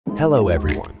Hello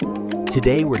everyone.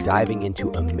 Today we're diving into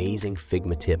amazing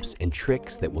Figma tips and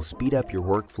tricks that will speed up your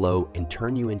workflow and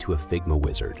turn you into a Figma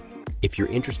wizard. If you're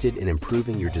interested in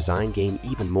improving your design game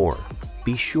even more,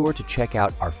 be sure to check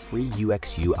out our free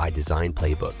UX/UI design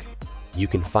playbook. You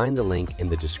can find the link in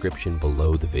the description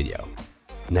below the video.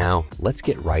 Now, let's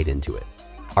get right into it.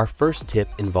 Our first tip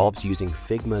involves using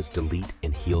Figma's delete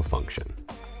and heal function.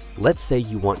 Let's say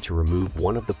you want to remove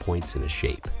one of the points in a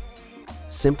shape.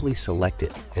 Simply select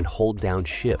it and hold down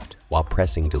Shift while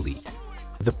pressing delete.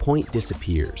 The point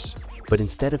disappears, but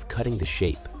instead of cutting the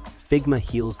shape, Figma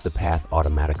heals the path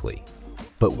automatically.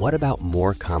 But what about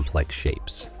more complex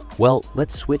shapes? Well,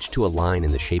 let's switch to a line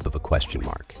in the shape of a question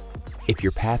mark. If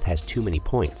your path has too many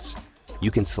points,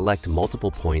 you can select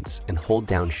multiple points and hold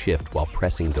down Shift while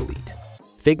pressing delete.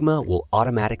 Figma will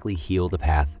automatically heal the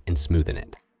path and smoothen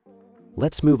it.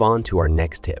 Let's move on to our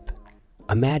next tip.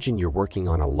 Imagine you're working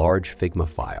on a large Figma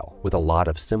file with a lot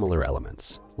of similar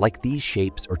elements, like these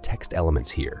shapes or text elements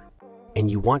here, and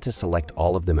you want to select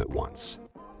all of them at once.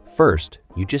 First,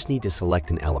 you just need to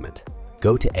select an element.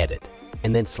 Go to Edit,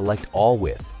 and then select All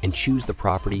With and choose the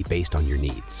property based on your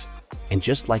needs. And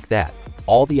just like that,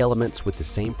 all the elements with the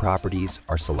same properties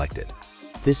are selected.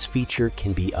 This feature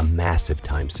can be a massive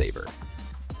time saver.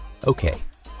 Okay,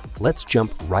 let's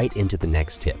jump right into the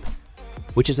next tip,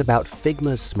 which is about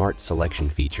Figma's Smart Selection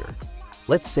feature.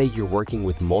 Let's say you're working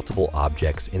with multiple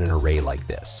objects in an array like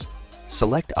this.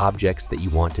 Select objects that you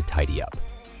want to tidy up.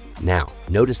 Now,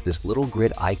 notice this little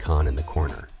grid icon in the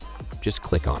corner. Just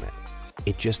click on it.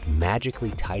 It just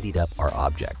magically tidied up our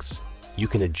objects. You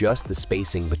can adjust the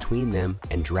spacing between them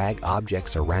and drag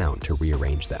objects around to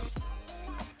rearrange them.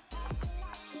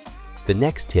 The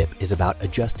next tip is about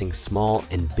adjusting small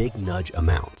and big nudge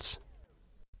amounts.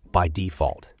 By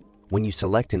default, when you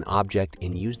select an object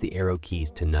and use the arrow keys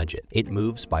to nudge it, it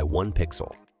moves by 1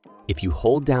 pixel. If you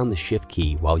hold down the Shift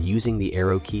key while using the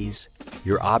arrow keys,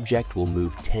 your object will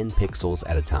move 10 pixels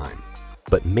at a time.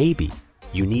 But maybe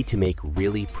you need to make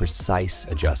really precise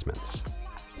adjustments.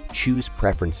 Choose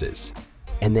Preferences,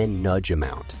 and then Nudge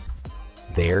Amount.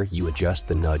 There you adjust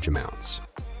the nudge amounts.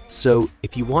 So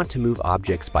if you want to move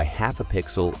objects by half a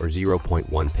pixel or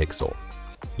 0.1 pixel,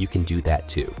 you can do that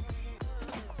too.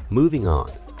 Moving on,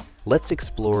 let's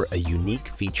explore a unique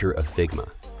feature of Figma,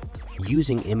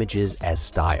 using images as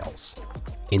styles.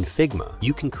 In Figma,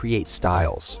 you can create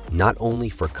styles not only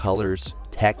for colors,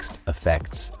 text,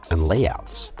 effects, and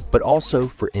layouts, but also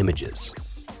for images.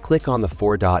 Click on the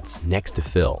 4 dots next to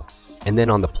Fill, and then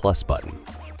on the plus button.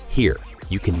 Here,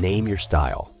 you can name your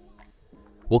style.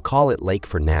 We'll call it Lake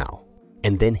for now,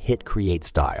 and then hit Create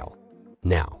Style.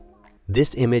 Now,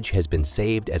 this image has been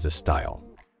saved as a style,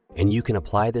 and you can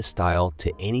apply this style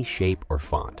to any shape or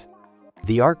font.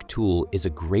 The Arc tool is a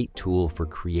great tool for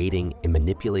creating and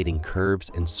manipulating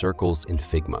curves and circles in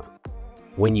Figma.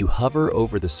 When you hover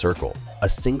over the circle, a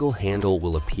single handle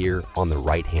will appear on the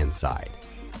right-hand side.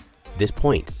 This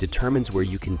point determines where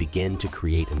you can begin to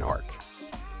create an arc.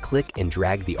 Click and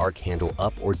drag the arc handle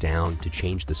up or down to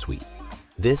change the sweep.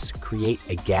 This creates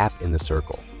a gap in the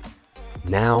circle.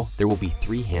 Now there will be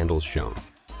 3 handles shown.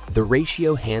 The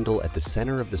ratio handle at the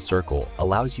center of the circle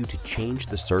allows you to change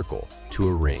the circle to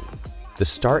a ring. The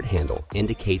start handle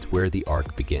indicates where the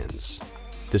arc begins.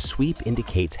 The sweep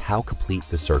indicates how complete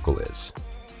the circle is.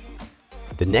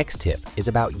 The next tip is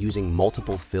about using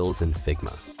multiple fills in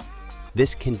Figma.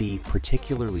 This can be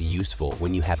particularly useful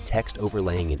when you have text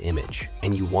overlaying an image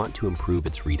and you want to improve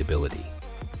its readability.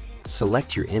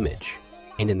 Select your image,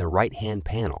 and in the right-hand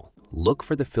panel, look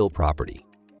for the fill property.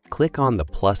 Click on the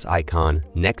plus icon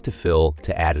next to fill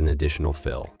to add an additional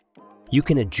fill. You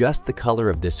can adjust the color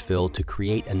of this fill to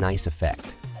create a nice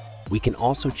effect. We can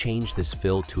also change this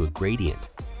fill to a gradient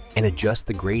and adjust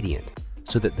the gradient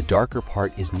so that the darker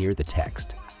part is near the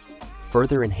text,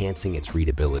 further enhancing its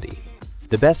readability.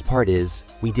 The best part is,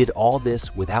 we did all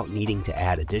this without needing to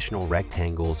add additional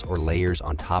rectangles or layers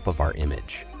on top of our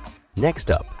image. Next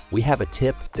up, we have a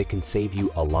tip that can save you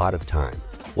a lot of time.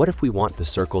 What if we want the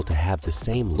circle to have the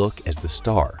same look as the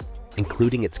star,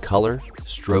 including its color,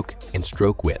 stroke, and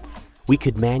stroke width? We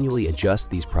could manually adjust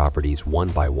these properties one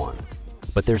by one,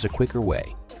 but there's a quicker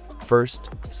way.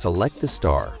 First, select the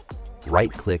star,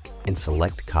 right-click, and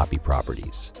select Copy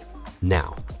Properties.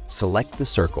 Now, select the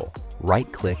circle,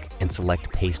 right-click, and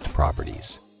select Paste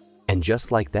Properties. And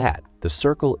just like that, the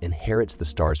circle inherits the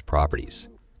star's properties,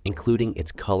 including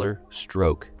its color,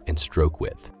 stroke, and stroke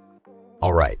width.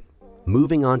 All right,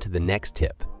 moving on to the next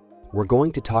tip. We're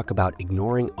going to talk about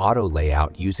ignoring auto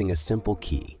layout using a simple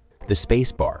key, the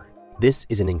spacebar. This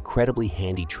is an incredibly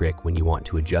handy trick when you want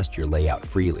to adjust your layout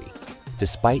freely,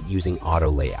 despite using auto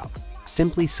layout.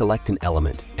 Simply select an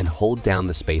element and hold down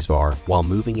the spacebar while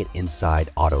moving it inside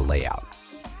Auto Layout.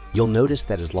 You'll notice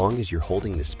that as long as you're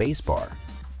holding the spacebar,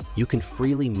 you can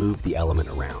freely move the element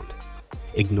around,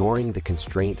 ignoring the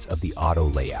constraints of the Auto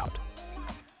Layout.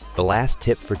 The last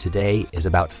tip for today is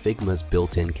about Figma's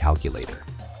built-in calculator.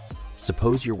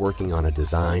 Suppose you're working on a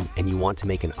design and you want to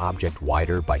make an object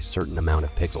wider by a certain amount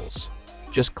of pixels.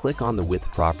 Just click on the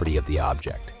width property of the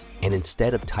object, and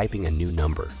instead of typing a new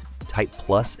number, type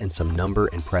plus and some number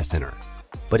and press enter.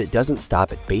 But it doesn't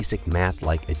stop at basic math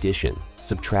like addition,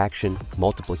 subtraction,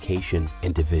 multiplication,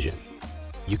 and division.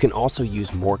 You can also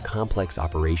use more complex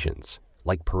operations,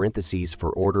 like parentheses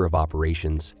for order of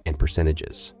operations and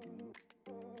percentages.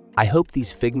 I hope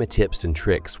these Figma tips and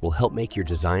tricks will help make your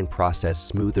design process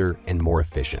smoother and more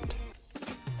efficient.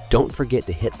 Don't forget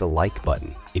to hit the like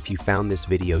button if you found this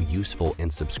video useful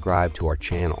and subscribe to our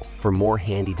channel for more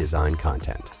handy design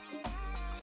content.